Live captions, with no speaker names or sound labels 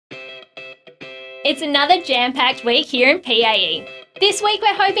It's another jam-packed week here in PAE. This week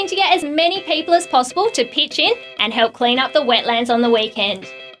we're hoping to get as many people as possible to pitch in and help clean up the wetlands on the weekend.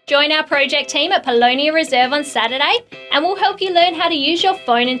 Join our project team at Polonia Reserve on Saturday and we'll help you learn how to use your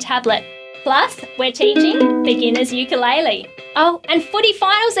phone and tablet. Plus, we're teaching beginners ukulele. Oh, and footy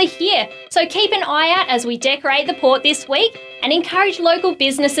finals are here, so keep an eye out as we decorate the port this week and encourage local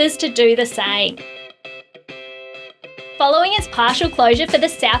businesses to do the same. Following its partial closure for the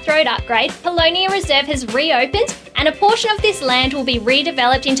South Road upgrade, Polonia Reserve has reopened and a portion of this land will be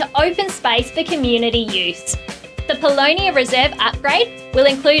redeveloped into open space for community use. The Polonia Reserve upgrade will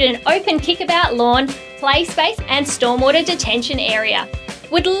include an open kickabout lawn, play space and stormwater detention area.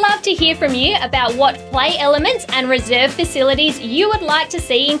 We'd love to hear from you about what play elements and reserve facilities you would like to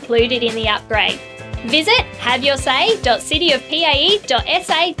see included in the upgrade. Visit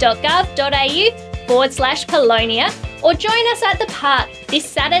haveyoursay.cityofpae.sa.gov.au/Polonia or join us at the park this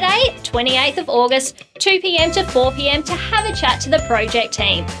Saturday, 28th of August, 2 p.m. to 4 p.m. to have a chat to the project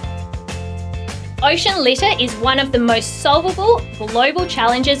team. Ocean litter is one of the most solvable global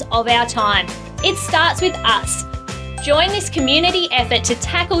challenges of our time. It starts with us. Join this community effort to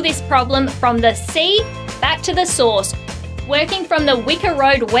tackle this problem from the sea back to the source, working from the Wicker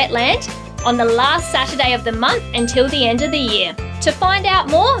Road wetland on the last Saturday of the month until the end of the year. To find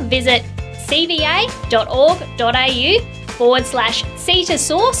out more, visit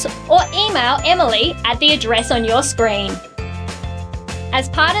cva.org.au/sea2source or email Emily at the address on your screen. As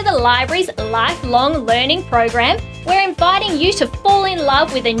part of the library's lifelong learning program, we're inviting you to fall in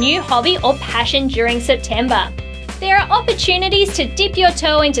love with a new hobby or passion during September. There are opportunities to dip your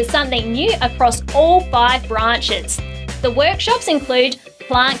toe into something new across all 5 branches. The workshops include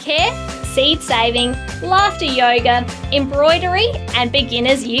plant care, seed saving, laughter yoga, embroidery and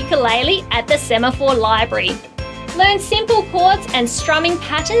beginners ukulele at the Semaphore Library. Learn simple chords and strumming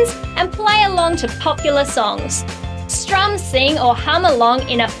patterns and play along to popular songs. Strum, sing or hum along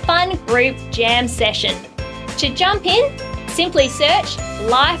in a fun group jam session. To jump in, simply search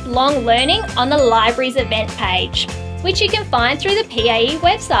Lifelong Learning on the library's event page, which you can find through the PAE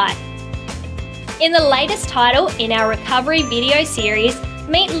website. In the latest title in our recovery video series,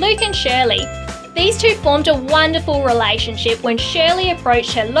 meet Luke and Shirley. These two formed a wonderful relationship when Shirley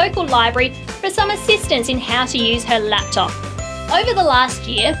approached her local library for some assistance in how to use her laptop. Over the last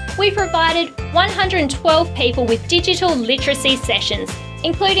year, we provided 112 people with digital literacy sessions,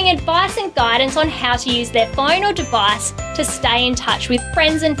 including advice and guidance on how to use their phone or device to stay in touch with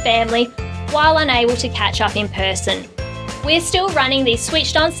friends and family while unable to catch up in person. We're still running these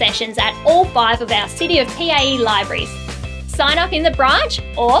switched on sessions at all 5 of our City of PAE libraries. Sign up in the branch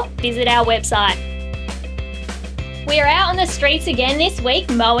or visit our website. We're out on the streets again this week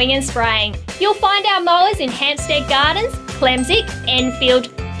mowing and spraying. You'll find our mowers in Hampstead Gardens, Clemsick,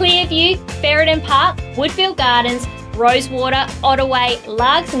 Enfield, Clearview, Ferryden Park, Woodfield Gardens, Rosewater, Ottaway,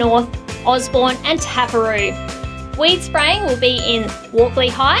 Largs North, Osborne and Taparoo. Weed spraying will be in Walkley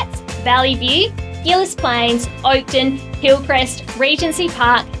Heights, Valley View, Gillis Plains, Oakton, Hillcrest, Regency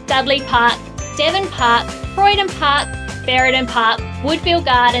Park, Dudley Park, Devon Park, Croydon Park, Ferryden Park, Woodfield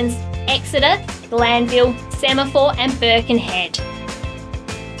Gardens, Exeter, Glanville, Semaphore and Birkenhead.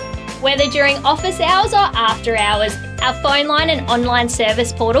 Whether during office hours or after hours, our phone line and online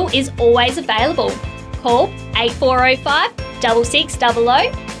service portal is always available. Call 8405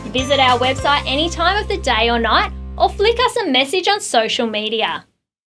 6600, visit our website any time of the day or night, or flick us a message on social media.